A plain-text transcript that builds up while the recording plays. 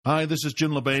Hi, this is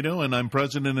Jim Lebedo, and I'm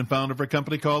president and founder of a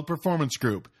company called Performance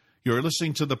Group. You're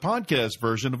listening to the podcast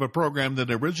version of a program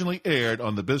that originally aired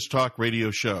on the BizTalk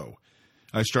radio show.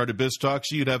 I started BizTalk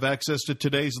so you'd have access to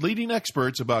today's leading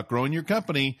experts about growing your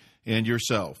company and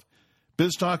yourself.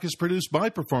 BizTalk is produced by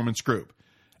Performance Group.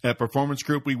 At Performance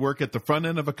Group, we work at the front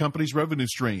end of a company's revenue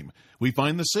stream. We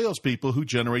find the salespeople who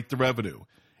generate the revenue,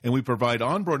 and we provide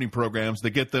onboarding programs that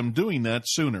get them doing that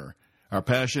sooner. Our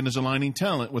passion is aligning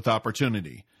talent with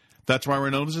opportunity. That's why we're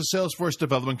known as a Salesforce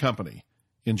development company.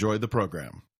 Enjoy the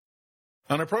program.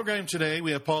 On our program today,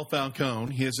 we have Paul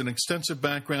Falcone. He has an extensive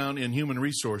background in human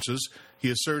resources. He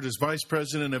has served as Vice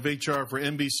President of HR for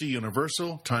NBC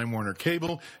Universal, Time Warner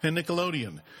Cable, and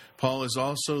Nickelodeon. Paul is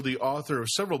also the author of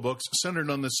several books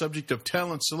centered on the subject of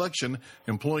talent selection,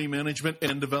 employee management,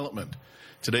 and development.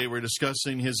 Today, we're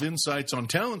discussing his insights on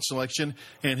talent selection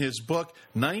and his book,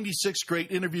 96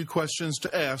 Great Interview Questions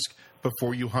to Ask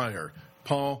Before You Hire.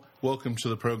 Paul, welcome to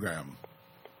the program.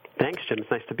 Thanks, Jim.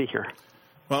 It's nice to be here.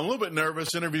 Well, I'm a little bit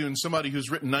nervous interviewing somebody who's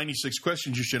written 96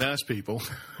 questions you should ask people.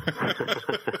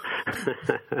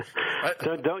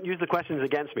 Don't use the questions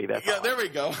against me. That's all. There we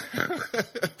go.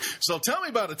 So tell me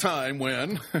about a time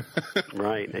when.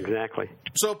 Right, exactly.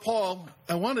 So, Paul,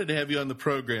 I wanted to have you on the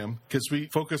program because we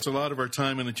focus a lot of our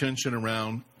time and attention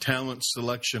around talent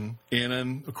selection and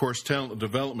then, of course, talent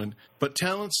development. But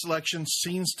talent selection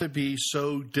seems to be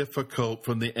so difficult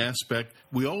from the aspect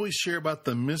we always share about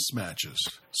the mismatches.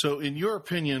 So, in your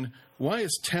opinion, why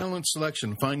is talent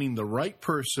selection, finding the right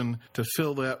person to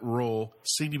fill that role,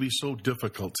 seem to be so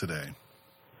difficult today?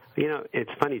 You know,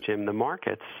 it's funny, Jim. The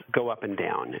markets go up and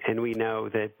down, and we know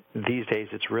that these days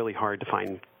it's really hard to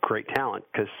find great talent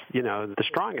because, you know, the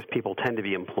strongest people tend to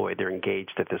be employed. They're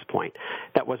engaged at this point.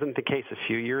 That wasn't the case a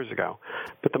few years ago,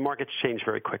 but the markets change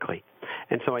very quickly.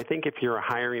 And so I think if you're a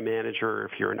hiring manager,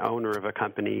 if you're an owner of a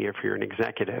company, if you're an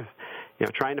executive, you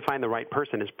know, trying to find the right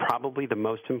person is probably the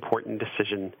most important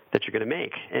decision that you're going to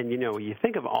make. And, you know, you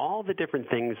think of all the different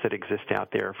things that exist out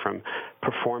there, from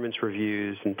performance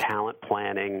reviews and talent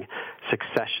planning,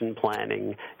 succession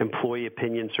planning, employee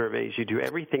opinion surveys. You do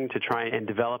everything to try and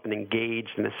develop an engaged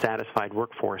and a satisfied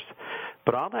workforce.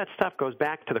 But all that stuff goes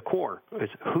back to the core. Is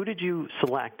who did you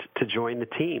select to join the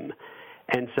team?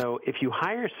 And so if you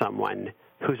hire someone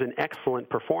who's an excellent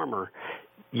performer,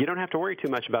 you don't have to worry too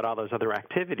much about all those other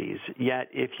activities. Yet,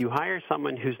 if you hire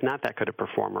someone who's not that good a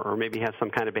performer or maybe has some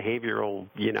kind of behavioral,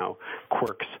 you know,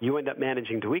 quirks, you end up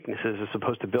managing to weaknesses as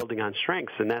opposed to building on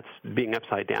strengths, and that's being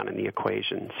upside down in the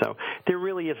equation. So there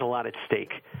really is a lot at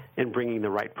stake in bringing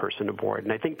the right person aboard.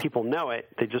 And I think people know it.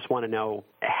 They just want to know,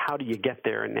 how do you get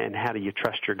there and how do you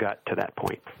trust your gut to that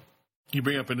point? You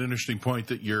bring up an interesting point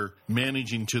that you're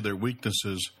managing to their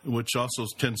weaknesses, which also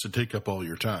tends to take up all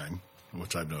your time,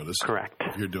 which I've noticed. Correct.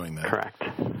 If you're doing that. Correct.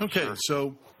 Okay, Sure.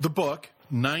 So the book,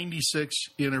 96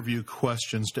 Interview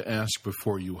Questions to Ask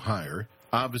Before You Hire.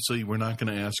 Obviously, we're not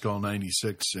going to ask all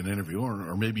 96 in an interview,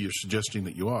 or maybe you're suggesting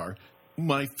that you are.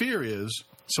 My fear is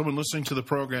someone listening to the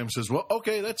program says, well,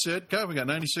 okay, that's it. God, we got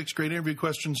 96 great interview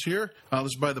questions here.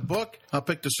 Let's buy the book. I'll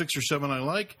pick the 6 or 7 I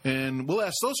like, and we'll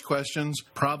ask those questions.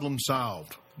 Problem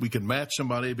solved. We can match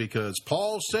somebody because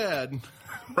Paul said,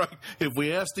 right, if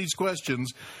we ask these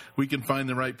questions, we can find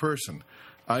the right person.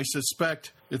 I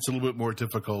suspect it's a little bit more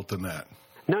difficult than that.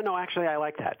 No, actually, I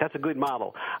like that. That's a good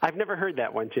model. I've never heard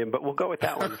that one, Jim, but we'll go with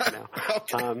that one for now.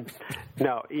 Okay.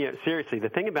 No, you know, seriously, the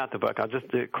thing about the book, I'll just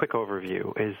do a quick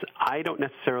overview, is I don't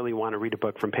necessarily want to read a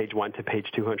book from page 1 to page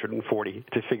 240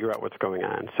 to figure out what's going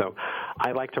on. So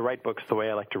I like to write books the way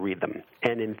I like to read them.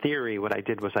 And in theory, what I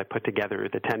did was I put together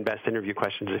the 10 best interview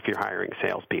questions if you're hiring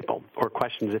salespeople, or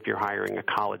questions if you're hiring a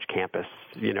college campus,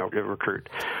 you know, recruit,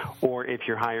 or if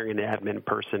you're hiring an admin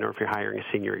person, or if you're hiring a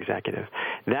senior executive.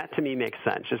 That, to me, makes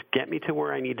sense. Just get me to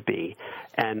where I need to be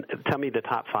and tell me the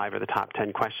top 5 or the top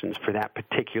 10 questions for that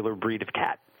particular breed of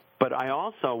cat. But I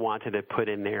also wanted to put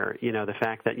in there, you know, the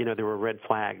fact that, you know, there were red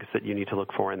flags that you need to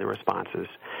look for in the responses.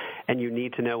 And you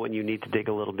need to know when you need to dig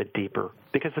a little bit deeper.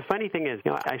 Because the funny thing is,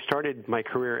 you know, I started my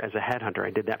career as a headhunter.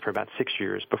 I did that for about 6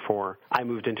 years before I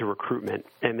moved into recruitment.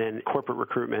 And then corporate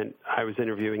recruitment, I was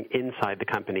interviewing inside the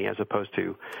company as opposed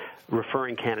to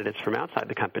referring candidates from outside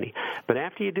the company. But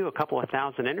after you do a couple of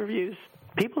thousand interviews,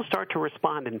 people start to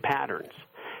respond in patterns.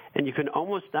 And you can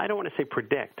almost, I don't want to say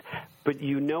predict, but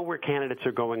you know where candidates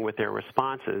are going with their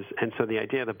responses. And so the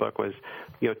idea of the book was,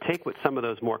 you know, take what some of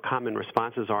those more common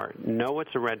responses are, know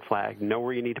what's a red flag, know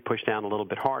where you need to push down a little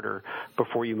bit harder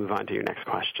before you move on to your next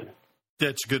question.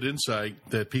 That's good insight,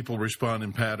 that people respond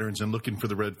in patterns and looking for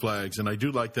the red flags. And I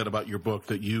do like that about your book,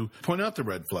 that you point out the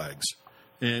red flags.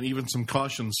 and even some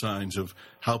caution signs of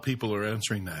how people are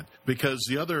answering that. Because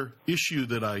the other issue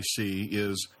that I see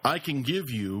is I can give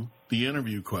you the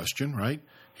interview question, right?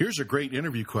 Here's a great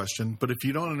interview question, but if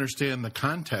you don't understand the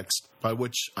context by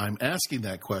which I'm asking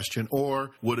that question,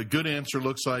 or what a good answer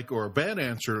looks like or a bad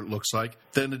answer looks like,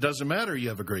 then it doesn't matter you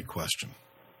have a great question.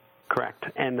 Correct.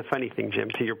 And the funny thing, Jim,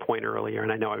 to your point earlier,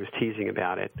 and I know I was teasing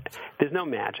about it, there's no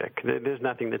magic. There's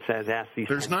nothing that says ask these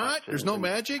There's not? questions. There's no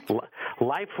magic?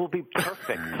 Life will be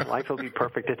perfect. Life will be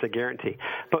perfect. It's a guarantee.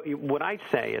 But what I'd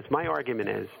say is, my argument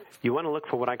is, you want to look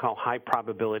for what I call high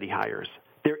probability hires.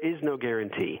 There is no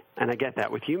guarantee, and I get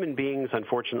that. With human beings,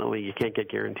 unfortunately, you can't get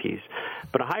guarantees.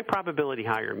 But a high probability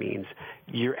hire means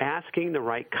you're asking the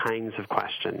right kinds of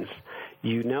questions.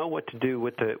 You know what to do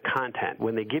with the content.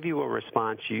 When they give you a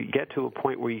response, you get to a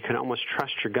point where you can almost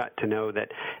trust your gut to know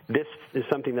that this is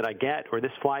something that I get, or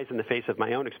this flies in the face of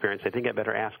my own experience. I think I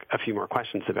better ask a few more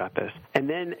questions about this. And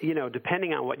then,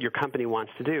 depending on what your company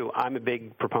wants to do, I'm a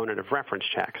big proponent of reference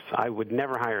checks. I would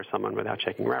never hire someone without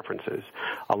checking references.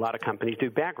 A lot of companies do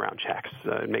background checks,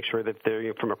 make sure that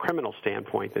they're, from a criminal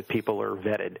standpoint, that people are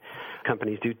vetted.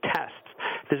 Companies do tests.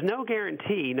 There's no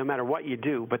guarantee, no matter what you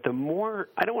do, but the more,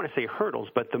 I don't want to say hurdles,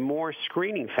 but the more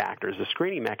screening factors, the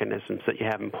screening mechanisms that you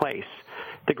have in place,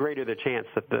 the greater the chance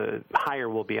that the hire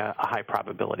will be a high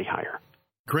probability hire.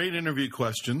 Great interview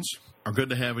questions are good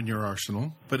to have in your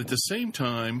arsenal, but at the same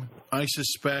time, I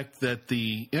suspect that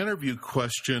the interview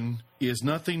question is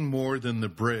nothing more than the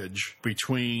bridge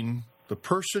between the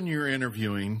person you're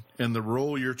interviewing and the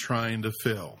role you're trying to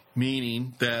fill,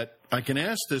 meaning that I can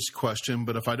ask this question,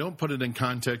 but if I don't put it in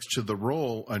context to the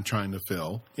role I'm trying to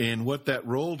fill and what that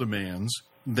role demands,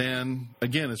 then,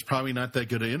 again, it's probably not that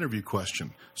good an interview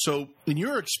question. So in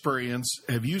your experience,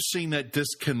 have you seen that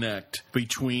disconnect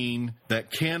between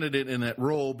that candidate and that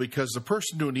role because the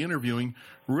person doing the interviewing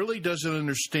really doesn't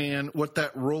understand what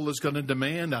that role is going to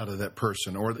demand out of that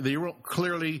person, or they don't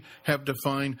clearly have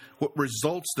defined what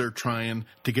results they're trying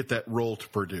to get that role to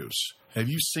produce? Have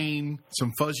you seen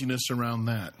some fuzziness around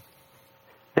that?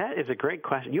 That is a great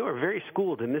question. You are very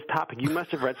schooled in this topic. You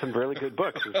must have read some really good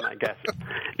books, is my guess.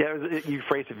 Yeah, you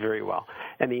phrased it very well.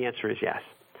 And the answer is yes.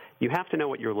 You have to know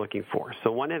what you're looking for.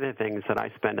 So one of the things that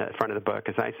I spend at the front of the book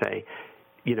is I say,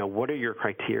 what are your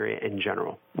criteria in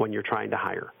general when you're trying to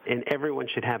hire? And everyone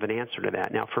should have an answer to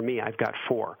that. Now, for me, I've got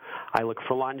 4. I look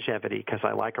for longevity because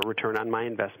I like a return on my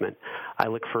investment. I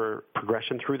look for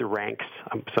progression through the ranks.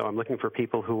 So I'm looking for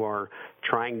people who are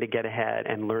trying to get ahead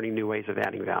and learning new ways of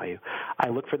adding value. I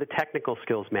look for the technical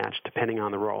skills match depending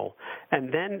on the role.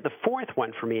 And then the 4th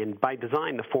one for me, and by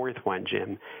design the 4th one,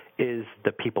 Jim, is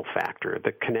the people factor,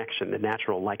 the connection, the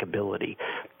natural likability.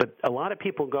 But a lot of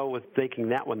people go with making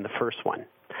that one the first one.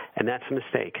 And that's a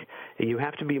mistake. You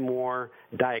have to be more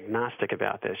diagnostic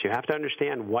about this. You have to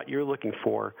understand what you're looking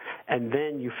for, and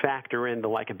then you factor in the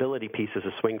likability piece as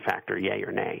a swing factor, yay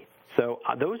or nay. So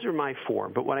those are my 4.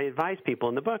 But what I advise people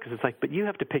in the book is but you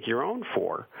have to pick your own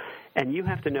 4, and you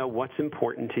have to know what's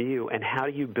important to you and how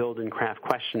do you build and craft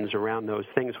questions around those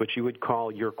things, which you would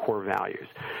call your core values,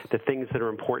 the things that are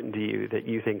important to you that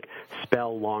you think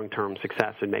spell long-term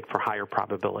success and make for higher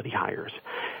probability hires.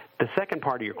 The second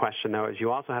part of your question, though, is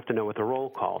you also have to know what the role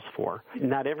calls for.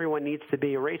 Not everyone needs to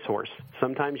be a racehorse.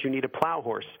 Sometimes you need a plow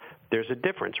horse. There's a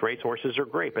difference. Racehorses are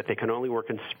great, but they can only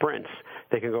work in sprints.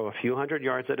 They can go a few hundred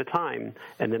yards at a time,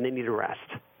 and then they need a rest.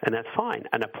 And that's fine.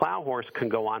 And a plow horse can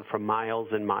go on for miles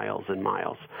and miles and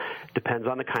miles. Depends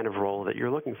on the kind of role that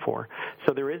you're looking for.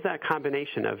 So there is that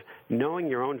combination of knowing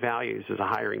your own values as a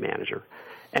hiring manager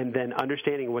and then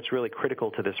understanding what's really critical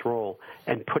to this role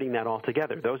and putting that all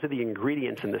together. Those are the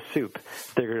ingredients in the soup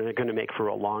that are going to make for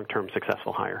a long-term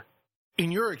successful hire.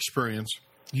 In your experience,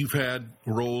 you've had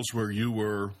roles where you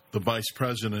were the vice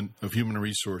president of human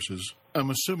resources. I'm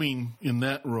assuming in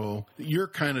that role, you're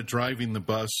kind of driving the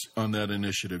bus on that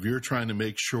initiative. You're trying to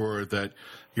make sure that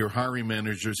your hiring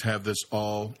managers have this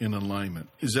all in alignment.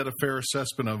 Is that a fair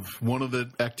assessment of one of the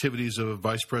activities of a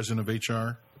vice president of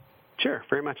HR? Sure,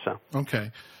 very much so. Okay.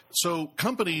 So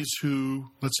companies who,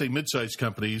 let's say mid-sized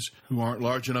companies who aren't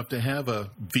large enough to have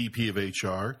a VP of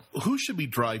HR, who should be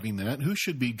driving that? Who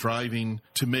should be driving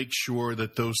to make sure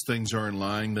that those things are in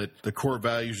line, that the core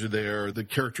values are there, the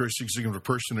characteristics of a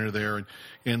person are there,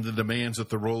 and the demands of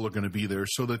the role are going to be there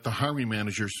so that the hiring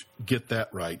managers get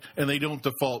that right. And they don't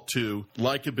default to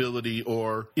likability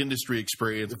or industry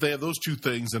experience. If they have those 2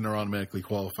 things, then they're automatically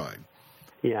qualified.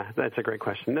 Yeah, that's a great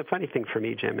question. The funny thing for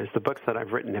me, Jim, is the books that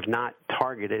I've written have not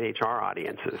targeted HR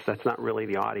audiences. That's not really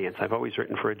the audience. I've always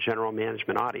written for a general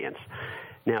management audience.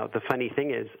 Now, the funny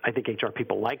thing is, I think HR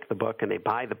people like the book and they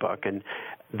buy the book, and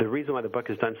the reason why the book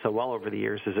has done so well over the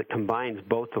years is it combines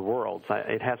both the worlds.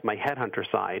 It has my headhunter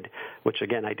side, which,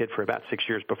 again, I did for about 6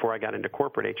 years before I got into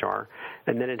corporate HR,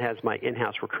 and then it has my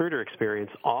in-house recruiter experience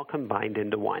all combined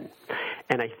into one.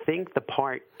 And I think the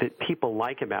part that people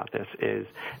like about this is,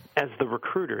 as the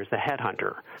recruiter, as the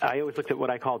headhunter, I always looked at what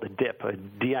I called a DIP, a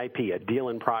DIP, a deal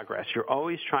in progress. You're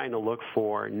always trying to look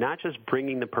for not just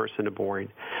bringing the person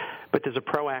aboard, but there's a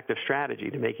proactive strategy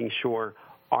to making sure,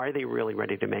 are they really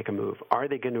ready to make a move? Are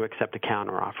they going to accept a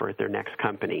counteroffer at their next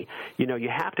company? You know, you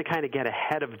have to kind of get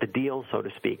ahead of the deal, so to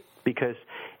speak, because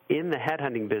in the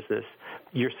headhunting business,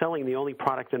 you're selling the only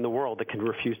product in the world that can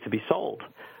refuse to be sold,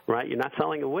 right? You're not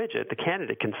selling a widget. The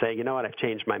candidate can say, you know what, I've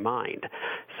changed my mind.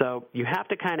 So you have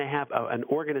to kind of have an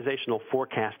organizational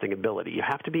forecasting ability. You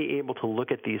have to be able to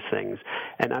look at these things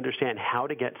and understand how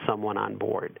to get someone on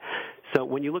board. So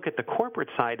when you look at the corporate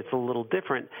side, it's a little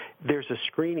different. There's a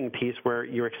screening piece where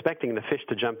you're expecting the fish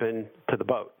to jump into the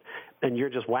boat, and you're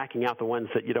just whacking out the ones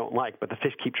that you don't like, but the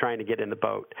fish keep trying to get in the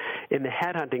boat. In the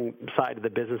headhunting side of the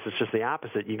business, it's just the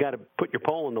opposite. You got to put your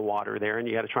pole in the water there, and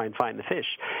you got to try and find the fish.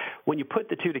 When you put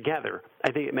the two together,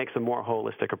 I think it makes a more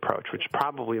holistic approach, which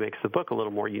probably makes the book a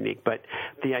little more unique. But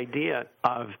the idea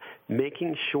of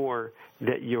making sure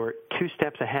that you're 2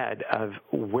 steps ahead of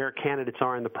where candidates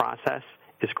are in the process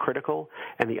is critical.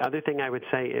 And the other thing I would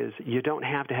say is you don't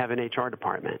have to have an HR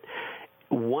department.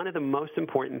 One of the most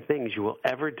important things you will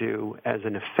ever do as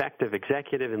an effective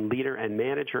executive and leader and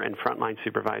manager and frontline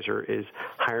supervisor is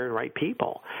hire the right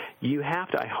people. You have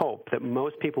to, I hope, that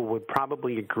most people would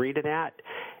probably agree to that.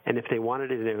 And if they wanted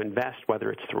to invest,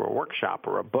 whether it's through a workshop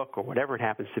or a book or whatever it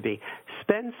happens to be,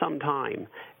 spend some time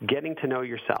getting to know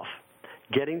yourself.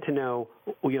 Getting to know,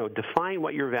 define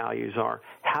what your values are.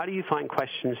 How do you find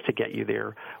questions to get you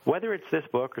there? Whether it's this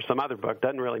book or some other book,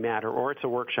 doesn't really matter, or it's a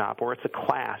workshop, or it's a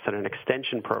class at an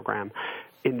extension program.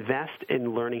 Invest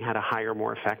in learning how to hire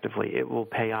more effectively. It will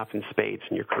pay off in spades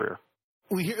in your career.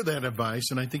 We hear that advice,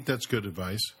 and I think that's good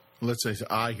advice. Let's say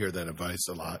I hear that advice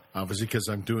a lot, obviously, because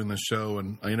I'm doing this show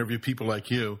and I interview people like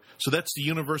you. So that's the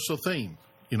universal theme,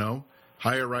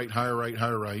 hire right, hire right,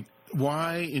 hire right.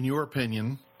 Why, in your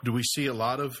opinion, do we see a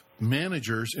lot of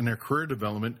managers in their career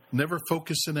development never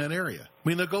focus in that area? I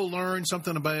mean, they'll go learn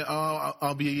something about,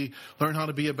 learn how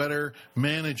to be a better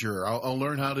manager. I'll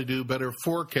learn how to do better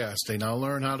forecasting. I'll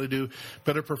learn how to do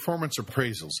better performance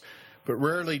appraisals. But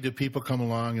rarely do people come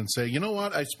along and say, you know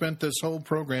what, I spent this whole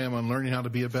program on learning how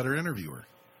to be a better interviewer.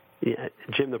 Yeah,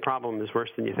 Jim, the problem is worse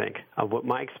than you think. What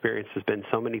my experience has been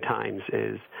so many times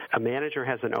is a manager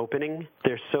has an opening.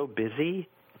 They're so busy,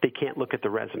 they can't look at the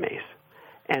resumes.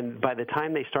 And by the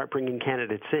time they start bringing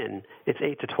candidates in, it's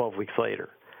 8 to 12 weeks later.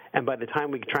 And by the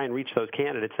time we try and reach those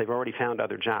candidates, they've already found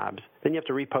other jobs. Then you have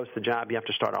to repost the job. You have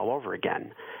to start all over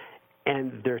again.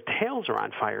 And their tails are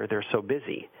on fire. They're so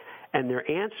busy. And their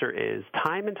answer is,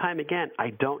 time and time again,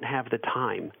 I don't have the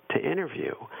time to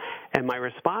interview. And my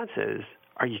response is,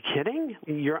 are you kidding?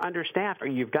 You're understaffed, or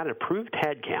you've got an approved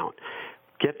head count.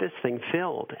 Get this thing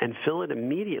filled and fill it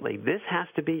immediately. This has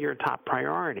to be your top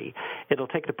priority. It'll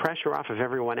take the pressure off of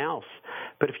everyone else.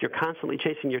 But if you're constantly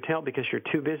chasing your tail because you're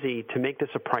too busy to make this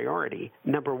a priority,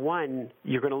 number one,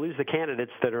 you're going to lose the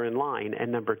candidates that are in line.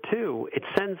 And number two, it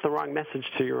sends the wrong message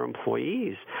to your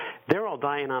employees. They're all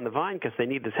dying on the vine because they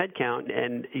need this headcount,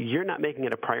 and you're not making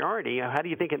it a priority. How do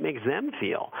you think it makes them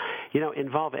feel?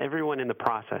 Involve everyone in the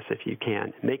process if you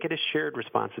can. Make it a shared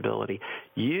responsibility.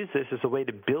 Use this as a way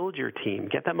to build your team.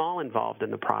 Get them all involved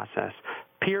in the process.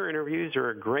 Peer interviews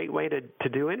are a great way to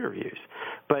do interviews.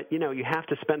 But, you have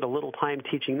to spend a little time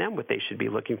teaching them what they should be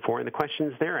looking for and the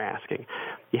questions they're asking.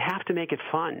 You have to make it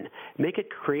fun. Make it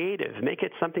creative. Make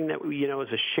it something that, is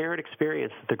a shared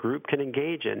experience that the group can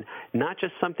engage in, not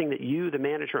just something that you, the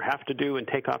manager, have to do and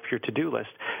take off your to-do list.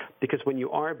 Because when you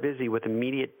are busy with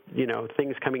immediate,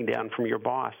 things coming down from your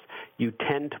boss, you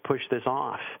tend to push this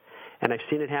off. And I've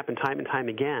seen it happen time and time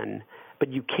again.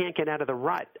 But you can't get out of the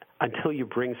rut until you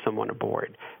bring someone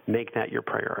aboard. Make that your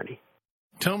priority.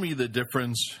 Tell me the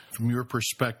difference from your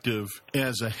perspective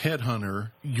as a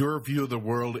headhunter, your view of the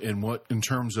world and in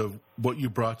terms of what you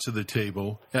brought to the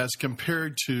table as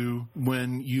compared to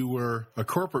when you were a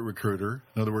corporate recruiter,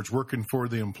 in other words, working for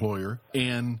the employer,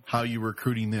 and how you were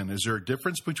recruiting then. Is there a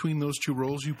difference between those two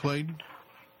roles you played?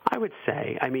 I would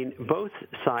say, both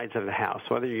sides of the house,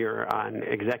 whether you're on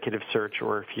executive search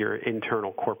or if you're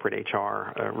internal corporate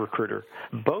HR recruiter,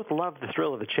 both love the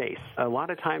thrill of the chase. A lot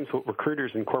of times what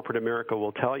recruiters in corporate America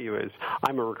will tell you is,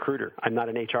 I'm a recruiter, I'm not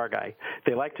an HR guy.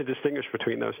 They like to distinguish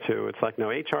between those two. It's like, no,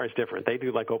 HR is different. They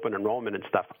do like open enrollment and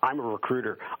stuff. I'm a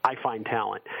recruiter. I find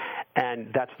talent.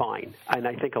 And that's fine. And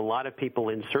I think a lot of people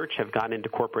in search have gone into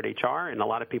corporate HR, and a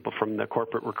lot of people from the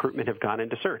corporate recruitment have gone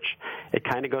into search. It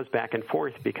kind of goes back and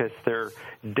forth because they're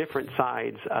different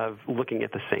sides of looking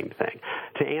at the same thing.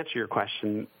 To answer your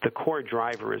question, the core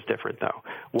driver is different, though.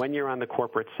 When you're on the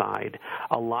corporate side,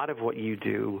 a lot of what you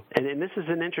do, and this is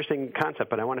an interesting concept,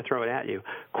 but I want to throw it at you.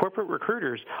 Corporate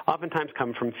recruiters oftentimes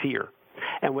come from fear.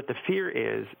 And what the fear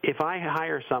is, if I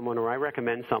hire someone or I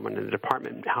recommend someone and the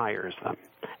department hires them,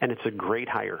 and it's a great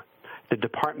hire, the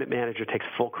department manager takes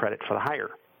full credit for the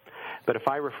hire. But if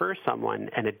I refer someone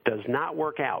and it does not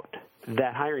work out,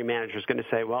 that hiring manager is going to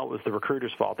say, well, it was the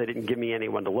recruiter's fault. They didn't give me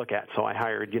anyone to look at, so I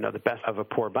hired, the best of a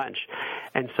poor bunch.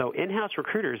 And so in-house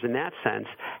recruiters, in that sense,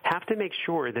 have to make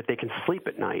sure that they can sleep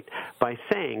at night by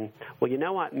saying, well, you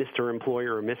know what, Mr.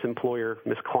 Employer or Miss Employer,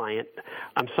 Miss Client,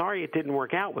 I'm sorry it didn't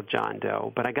work out with John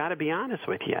Doe, but I got to be honest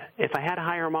with you. If I had to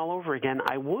hire him all over again,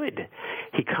 I would.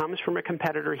 He comes from a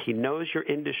competitor. He knows your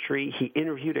industry. He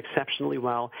interviewed exceptionally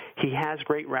well. He has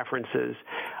great references.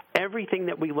 Everything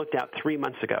that we looked at 3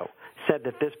 months ago said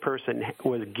that this person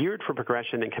was geared for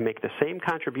progression and can make the same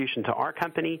contribution to our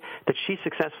company that she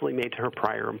successfully made to her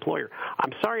prior employer.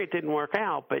 I'm sorry it didn't work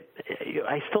out, but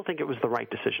I still think it was the right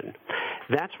decision.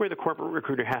 That's where the corporate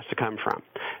recruiter has to come from.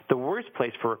 The worst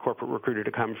place for a corporate recruiter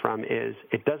to come from is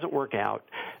it doesn't work out,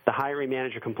 the hiring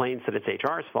manager complains that it's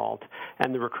HR's fault,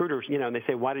 and the recruiters, and they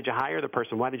say, why did you hire the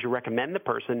person? Why did you recommend the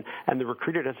person? And the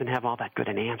recruiter doesn't have all that good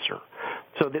an answer.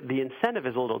 So the incentive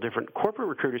is a little different. Corporate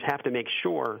recruiters have to make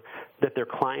sure that their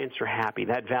clients are happy.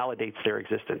 That validates their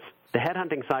existence. The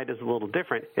headhunting side is a little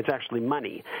different. It's actually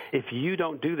money. If you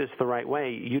don't do this the right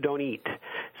way, you don't eat.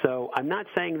 So I'm not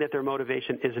saying that their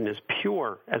motivation isn't as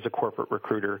pure as a corporate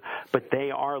recruiter, but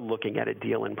they are looking at a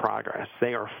deal in progress.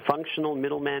 They are functional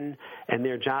middlemen, and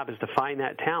their job is to find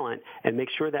that talent and make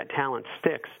sure that talent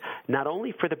sticks, not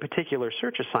only for the particular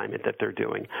search assignment that they're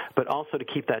doing, but also to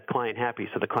keep that client happy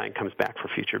so the client comes back for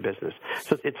future business.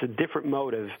 So it's a different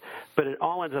motive, but it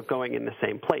all ends up going in the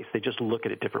same place. They just look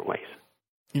at it different ways.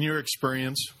 In your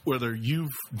experience, whether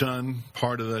you've done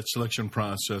part of that selection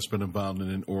process, been involved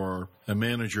in it, or a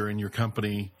manager in your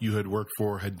company you had worked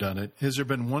for had done it, has there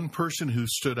been one person who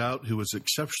stood out who was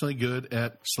exceptionally good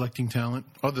at selecting talent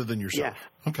other than yourself?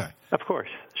 Yes. Okay. Of course.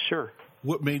 Sure.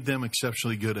 What made them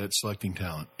exceptionally good at selecting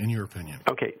talent, in your opinion?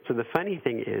 Okay. So the funny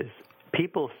thing is,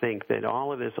 people think that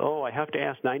all of this, I have to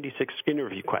ask 96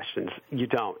 interview questions. You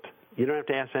don't. You don't have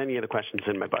to ask any of the questions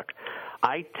in my book.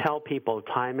 I tell people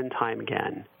time and time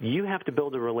again, you have to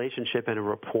build a relationship and a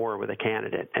rapport with a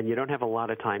candidate, and you don't have a lot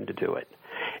of time to do it.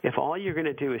 If all you're going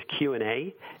to do is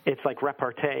Q&A, it's like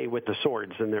repartee with the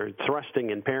swords, and they're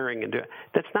thrusting and parrying.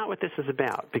 That's not what this is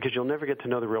about, because you'll never get to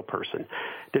know the real person.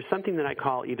 There's something that I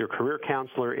call either career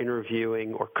counselor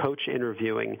interviewing or coach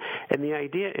interviewing, and the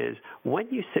idea is when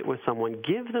you sit with someone,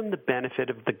 give them the benefit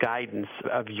of the guidance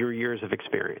of your years of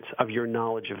experience, of your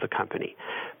knowledge of the company,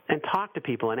 and talk to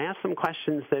people and ask them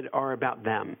questions that are about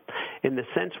them in the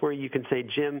sense where you can say,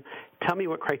 Jim, tell me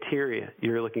what criteria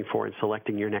you're looking for in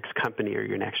selecting your next company or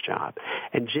your next job.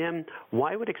 And Jim,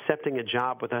 why would accepting a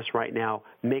job with us right now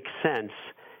make sense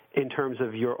in terms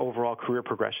of your overall career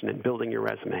progression and building your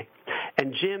resume?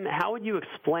 And Jim, how would you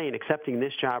explain accepting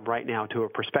this job right now to a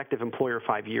prospective employer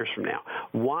 5 years from now?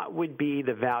 What would be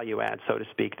the value add, so to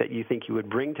speak, that you think you would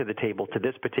bring to the table to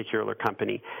this particular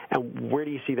company? And where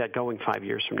do you see that going 5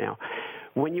 years from now?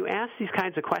 When you ask these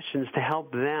kinds of questions to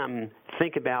help them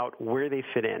think about where they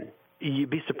fit in, you'd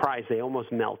be surprised. They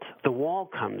almost melt. The wall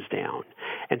comes down.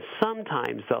 And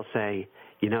sometimes they'll say,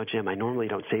 Jim, I normally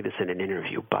don't say this in an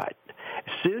interview, but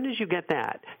as soon as you get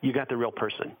that, you got the real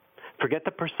person. Forget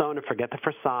the persona, forget the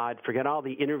facade, forget all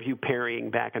the interview parrying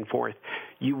back and forth.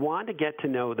 You want to get to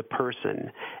know the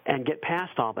person and get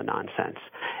past all the nonsense.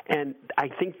 And I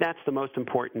think that's the most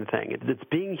important thing. It's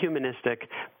being humanistic.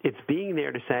 It's being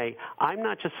there to say, I'm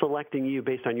not just selecting you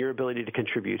based on your ability to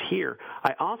contribute here.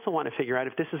 I also want to figure out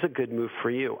if this is a good move for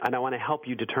you, and I want to help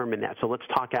you determine that. So let's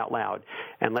talk out loud,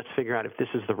 and let's figure out if this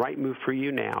is the right move for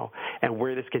you now and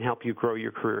where this can help you grow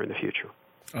your career in the future.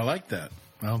 I like that.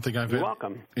 I don't think I've had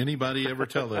anybody ever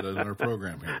tell that on our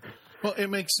program here. Well, it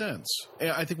makes sense.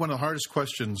 I think one of the hardest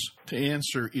questions to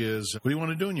answer is, what do you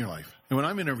want to do in your life? And when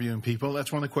I'm interviewing people,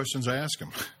 that's one of the questions I ask them.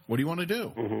 What do you want to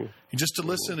do? Mm-hmm. Just to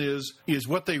listen is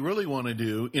what they really want to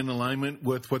do in alignment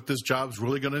with what this job's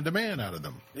really going to demand out of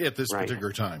them at this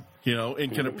particular time.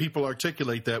 And can people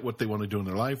articulate that, what they want to do in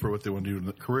their life or what they want to do in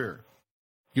their career?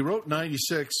 You wrote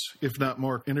 96, if not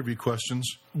more, interview questions.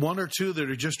 One or two that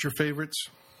are just your favorites?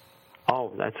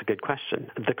 Oh, that's a good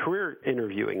question. The career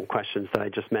interviewing questions that I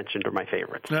just mentioned are my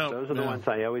favorites. Those are the ones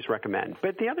I always recommend.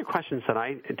 But the other questions that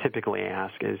I typically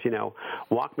ask is,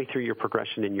 walk me through your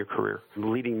progression in your career,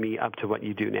 leading me up to what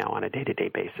you do now on a day-to-day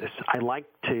basis. I like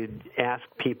to ask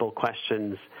people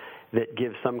questions that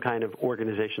give some kind of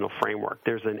organizational framework.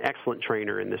 There's an excellent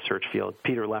trainer in this search field,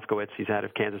 Peter Lefkowitz. He's out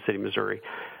of Kansas City, Missouri.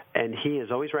 And he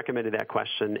has always recommended that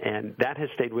question, and that has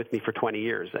stayed with me for 20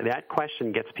 years. That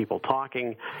question gets people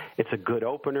talking. It's a good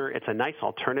opener. It's a nice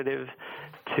alternative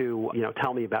to,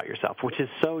 tell me about yourself, which is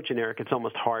so generic it's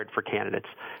almost hard for candidates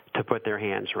to put their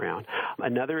hands around.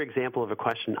 Another example of a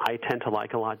question I tend to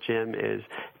like a lot, Jim, is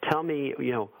tell me,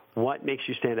 what makes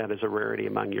you stand out as a rarity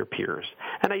among your peers?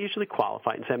 And I usually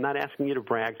qualify it and say, I'm not asking you to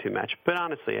brag too much, but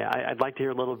honestly, I'd like to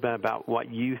hear a little bit about what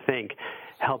you think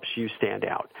helps you stand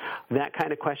out. That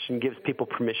kind of question gives people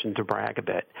permission to brag a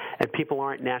bit, and people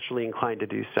aren't naturally inclined to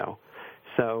do so.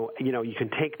 So, you can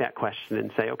take that question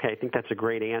and say, okay, I think that's a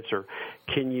great answer.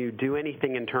 Can you do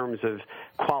anything in terms of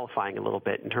qualifying a little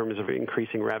bit, in terms of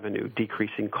increasing revenue,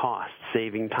 decreasing costs,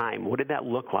 saving time? What did that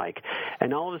look like?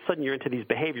 And all of a sudden you're into these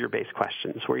behavior-based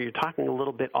questions where you're talking a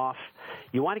little bit off.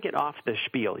 You want to get off the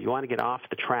spiel. You want to get off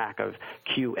the track of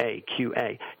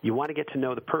QA. You want to get to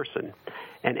know the person.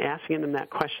 And asking them that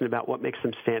question about what makes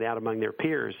them stand out among their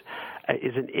peers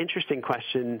is an interesting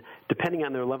question depending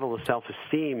on their level of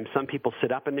self-esteem. Some people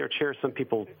sit up in their chair. Some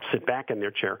people sit back in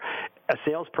their chair. A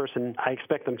salesperson, I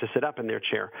expect them to sit up in their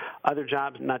chair. Other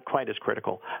jobs, not quite as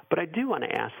critical. But I do want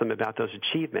to ask them about those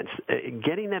achievements.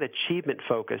 Getting that achievement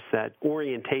focus, that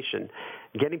orientation,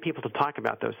 getting people to talk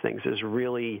about those things is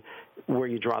really where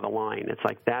you draw the line. It's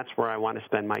like that's where I want to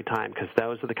spend my time because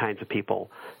those are the kinds of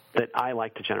people that I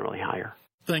like to generally hire.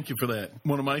 Thank you for that.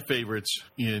 One of my favorites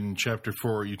in Chapter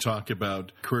 4, you talk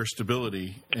about career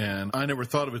stability, and I never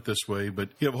thought of it this way, but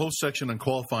you have a whole section on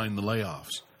qualifying the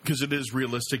layoffs. Because it is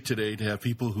realistic today to have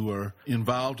people who are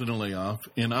involved in a layoff.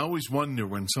 And I always wonder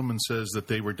when someone says that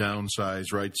they were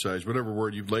downsized, right-sized, whatever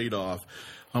word you've laid off,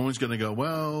 I'm always going to go,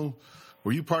 well,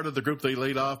 were you part of the group they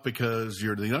laid off because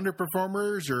you're the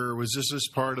underperformers, or was this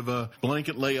just part of a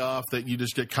blanket layoff that you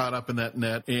just get caught up in that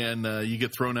net and you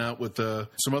get thrown out with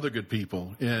some other good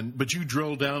people? But you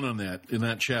drill down on that in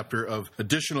that chapter of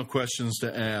additional questions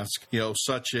to ask,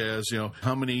 such as,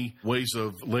 how many waves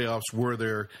of layoffs were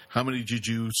there? How many did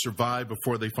you survive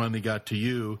before they finally got to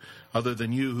you, other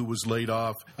than you who was laid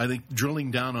off? I think drilling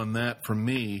down on that for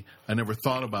me, I never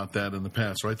thought about that in the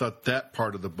past. So I thought that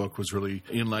part of the book was really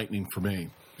enlightening for me.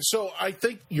 So I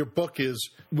think your book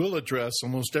will address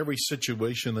almost every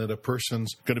situation that a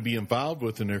person's going to be involved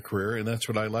with in their career, and that's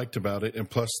what I liked about it, and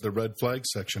plus the red flag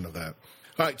section of that.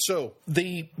 All right, so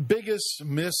the biggest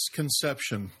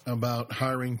misconception about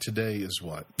hiring today is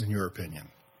what, in your opinion?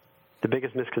 The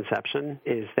biggest misconception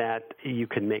is that you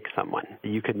can make someone.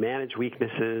 You can manage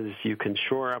weaknesses. You can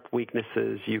shore up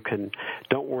weaknesses.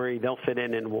 Don't worry, they'll fit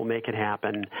in and we'll make it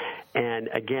happen. And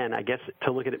again, I guess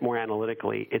to look at it more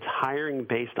analytically, it's hiring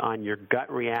based on your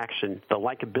gut reaction, the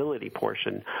likability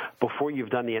portion, before you've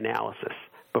done the analysis,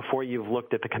 before you've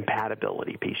looked at the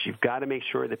compatibility piece. You've got to make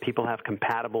sure that people have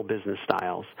compatible business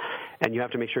styles, and you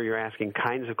have to make sure you're asking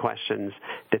kinds of questions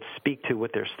that speak to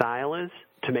what their style is,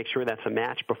 to make sure that's a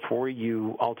match before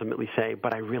you ultimately say,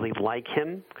 but I really like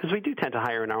him. Because we do tend to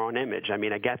hire in our own image. I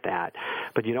mean, I get that.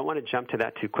 But you don't want to jump to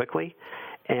that too quickly.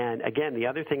 And again, the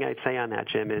other thing I'd say on that,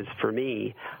 Jim, is for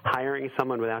me, hiring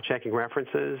someone without checking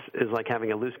references is like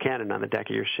having a loose cannon on the deck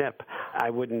of your ship. I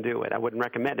wouldn't do it. I wouldn't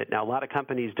recommend it. Now, a lot of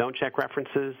companies don't check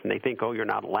references, and they think, oh, you're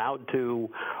not allowed to.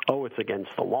 Oh, it's against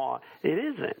the law. It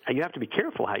isn't. You have to be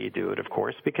careful how you do it, of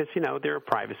course, because, there are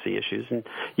privacy issues, and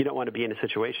you don't want to be in a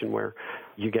situation where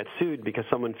you get sued because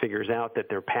someone figures out that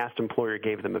their past employer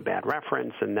gave them a bad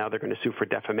reference, and now they're going to sue for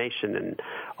defamation and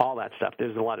all that stuff.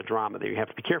 There's a lot of drama that you have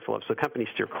to be careful of, so companies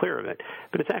steer clear of it.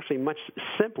 But it's actually much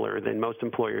simpler than most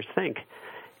employers think.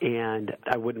 And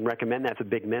I wouldn't recommend that's a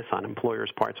big miss on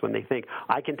employers' parts when they think,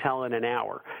 I can tell in an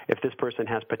hour if this person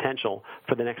has potential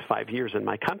for the next 5 years in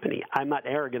my company. I'm not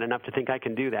arrogant enough to think I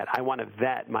can do that. I want to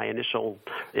vet my initial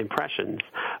impressions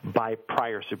by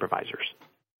prior supervisors.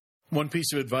 One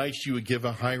piece of advice you would give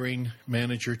a hiring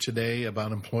manager today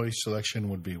about employee selection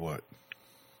would be what?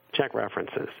 Check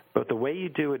references. But the way you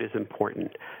do it is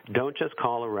important. Don't just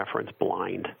call a reference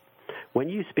blind. When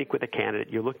you speak with a candidate,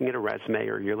 you're looking at a resume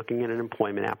or you're looking at an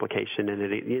employment application,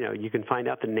 and you can find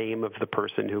out the name of the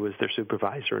person who was their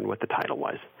supervisor and what the title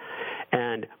was.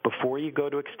 And before you go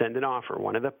to extend an offer,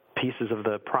 one of the pieces of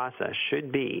the process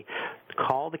should be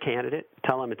call the candidate,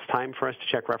 tell them it's time for us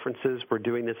to check references. We're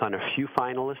doing this on a few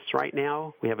finalists right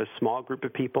now. We have a small group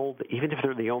of people, even if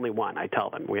they're the only one, I tell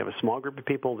them, we have a small group of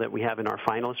people that we have in our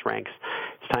finalist ranks.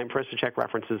 It's time for us to check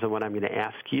references, and what I'm going to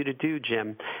ask you to do,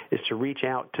 Jim, is to reach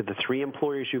out to the 3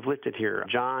 employers you've listed here,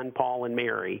 John, Paul, and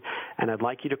Mary, and I'd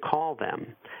like you to call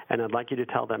them, and I'd like you to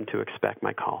tell them to expect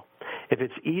my call. If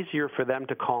it's easier for them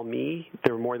to call me,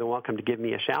 they're more than welcome to give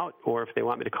me a shout, or if they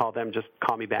want me to call them, just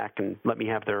call me back and let me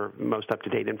have their most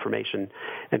up-to-date information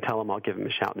and tell them I'll give them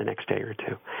a shout in the next day or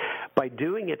two. By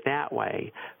doing it that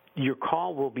way, your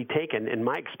call will be taken, in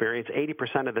my experience,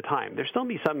 80% of the time. There'll still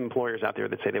be some employers out there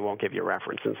that say they won't give you a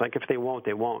reference. And it's like if they won't,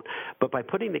 they won't. But by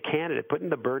putting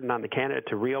the burden on the candidate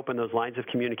to reopen those lines of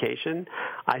communication,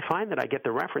 I find that I get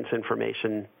the reference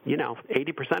information,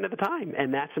 80% of the time.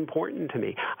 And that's important to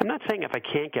me. I'm not saying if I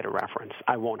can't get a reference,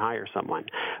 I won't hire someone.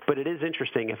 But it is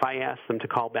interesting if I ask them to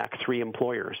call back 3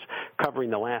 employers covering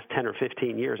the last 10 or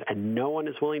 15 years and no one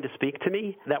is willing to speak to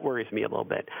me, that worries me a little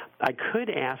bit. I could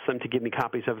ask them to give me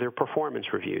copies of their performance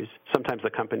reviews. Sometimes the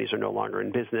companies are no longer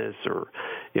in business or,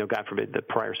 God forbid, the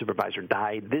prior supervisor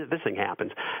died. This thing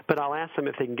happens. But I'll ask them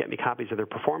if they can get me copies of their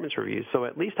performance reviews so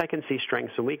at least I can see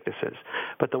strengths and weaknesses.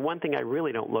 But the one thing I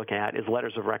really don't look at is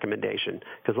letters of recommendation,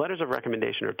 because letters of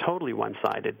recommendation are totally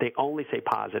one-sided. They only say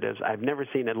positives. I've never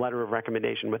seen a letter of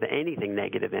recommendation with anything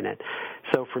negative in it.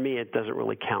 So for me, it doesn't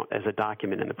really count as a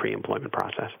document in the pre-employment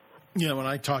process. Yeah, when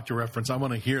I talk to reference, I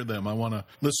want to hear them. I want to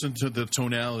listen to the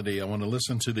tonality. I want to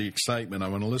listen to the excitement. I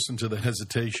want to listen to the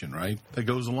hesitation, right? That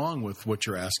goes along with what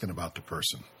you're asking about the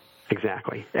person.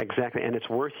 Exactly. And it's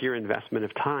worth your investment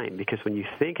of time, because when you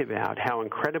think about how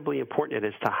incredibly important it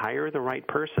is to hire the right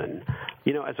person,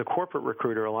 as a corporate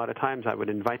recruiter, a lot of times I would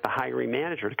invite the hiring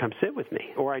manager to come sit with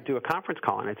me, or I'd do a conference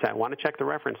call and I'd say, I want to check the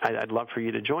reference. I'd love for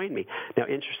you to join me. Now,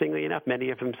 interestingly enough, many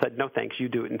of them said, no, thanks, you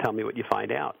do it and tell me what you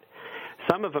find out.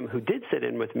 Some of them who did sit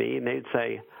in with me, and they'd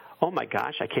say, oh, my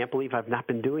gosh, I can't believe I've not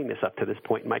been doing this up to this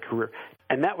point in my career.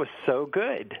 And that was so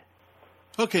good.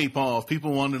 Okay, Paul, if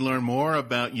people wanted to learn more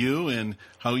about you and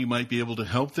how you might be able to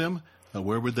help them,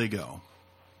 where would they go?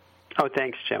 Oh,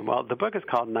 thanks, Jim. Well, the book is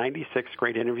called 96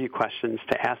 Great Interview Questions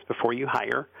to Ask Before You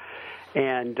Hire.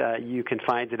 And you can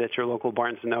find it at your local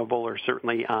Barnes & Noble or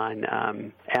certainly on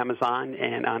Amazon.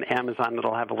 And on Amazon,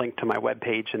 it'll have a link to my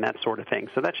webpage and that sort of thing.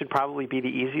 So that should probably be the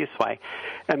easiest way.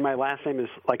 And my last name is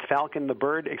like Falcon the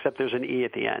bird, except there's an E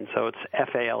at the end. So it's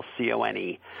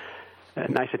Falcone. A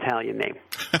nice Italian name.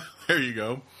 There you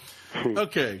go.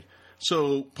 Okay.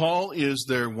 So, Paul, is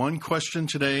there one question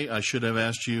today I should have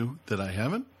asked you that I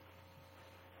haven't?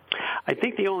 I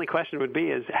think the only question would be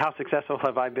is how successful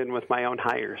have I been with my own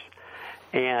hires?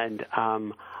 And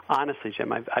honestly,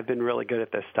 Jim, I've been really good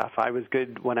at this stuff. I was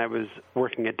good when I was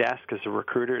working a desk as a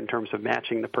recruiter in terms of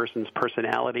matching the person's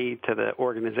personality to the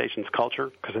organization's culture,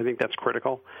 because I think that's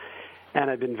critical. And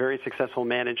I've been very successful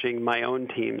managing my own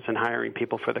teams and hiring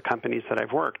people for the companies that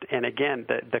I've worked. And again,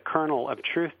 the kernel of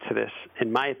truth to this,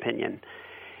 in my opinion,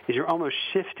 is you're almost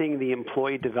shifting the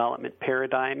employee development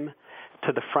paradigm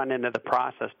to the front end of the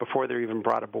process before they're even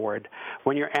brought aboard.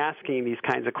 When you're asking these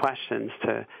kinds of questions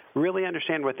to really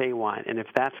understand what they want and if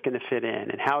that's going to fit in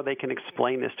and how they can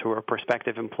explain this to a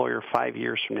prospective employer 5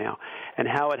 years from now and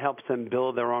how it helps them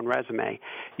build their own resume,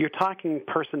 you're talking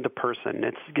person to person.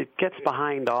 It gets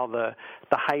behind all the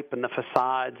hype and the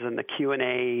facades and the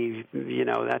Q&A,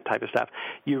 that type of stuff.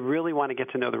 You really want to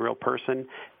get to know the real person.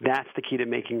 That's the key to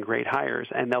making great hires.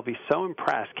 And they'll be so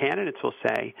impressed. Candidates will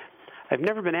say, I've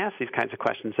never been asked these kinds of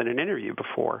questions in an interview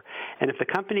before. And if the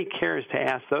company cares to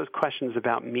ask those questions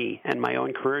about me and my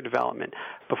own career development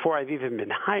before I've even been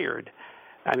hired,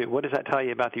 I mean, what does that tell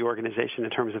you about the organization in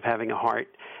terms of having a heart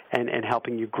and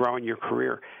helping you grow in your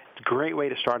career? It's a great way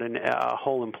to start a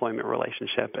whole employment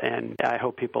relationship, and I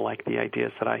hope people like the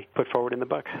ideas that I put forward in the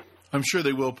book. I'm sure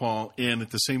they will, Paul. And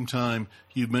at the same time,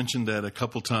 you mentioned that a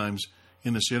couple times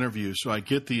in this interview, so I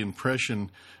get the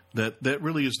impression that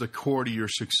really is the core to your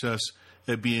success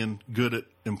at being good at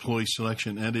employee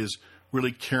selection. That is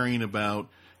really caring about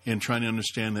and trying to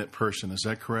understand that person. Is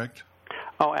that correct?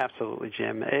 Oh, absolutely,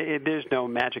 Jim. There's no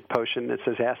magic potion that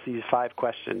says ask these 5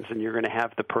 questions and you're going to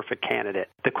have the perfect candidate.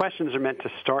 The questions are meant to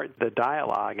start the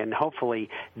dialogue and hopefully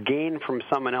gain from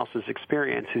someone else's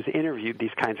experience who's interviewed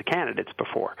these kinds of candidates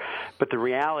before. But the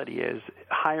reality is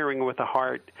hiring with a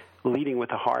heart, leading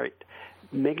with a heart,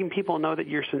 making people know that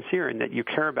you're sincere and that you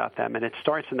care about them, and it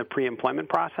starts in the pre-employment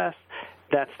process.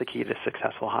 That's the key to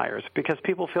successful hires, because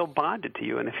people feel bonded to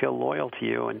you and they feel loyal to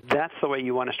you, and that's the way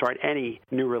you want to start any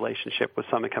new relationship with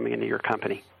someone coming into your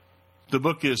company. The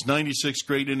book is 96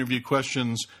 Great Interview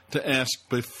Questions to Ask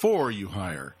Before You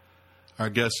Hire. Our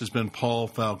guest has been Paul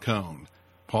Falcone.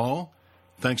 Paul,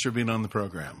 thanks for being on the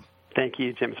program. Thank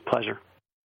you, Jim. It's a pleasure.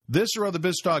 This or other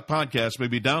BizTalk podcasts may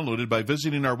be downloaded by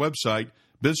visiting our website,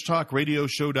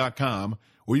 biztalkradioshow.com,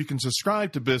 or you can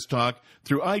subscribe to BizTalk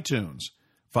through iTunes.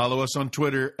 Follow us on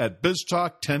Twitter at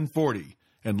BizTalk1040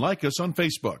 and like us on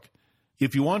Facebook.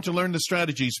 If you want to learn the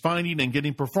strategies finding and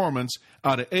getting performance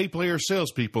out of A-player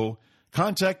salespeople,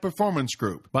 contact Performance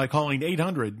Group by calling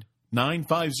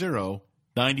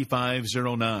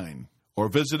 800-950-9509 or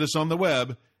visit us on the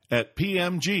web at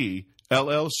pmgllc.net.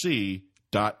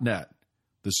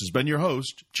 This has been your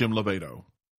host, Jim Lovato.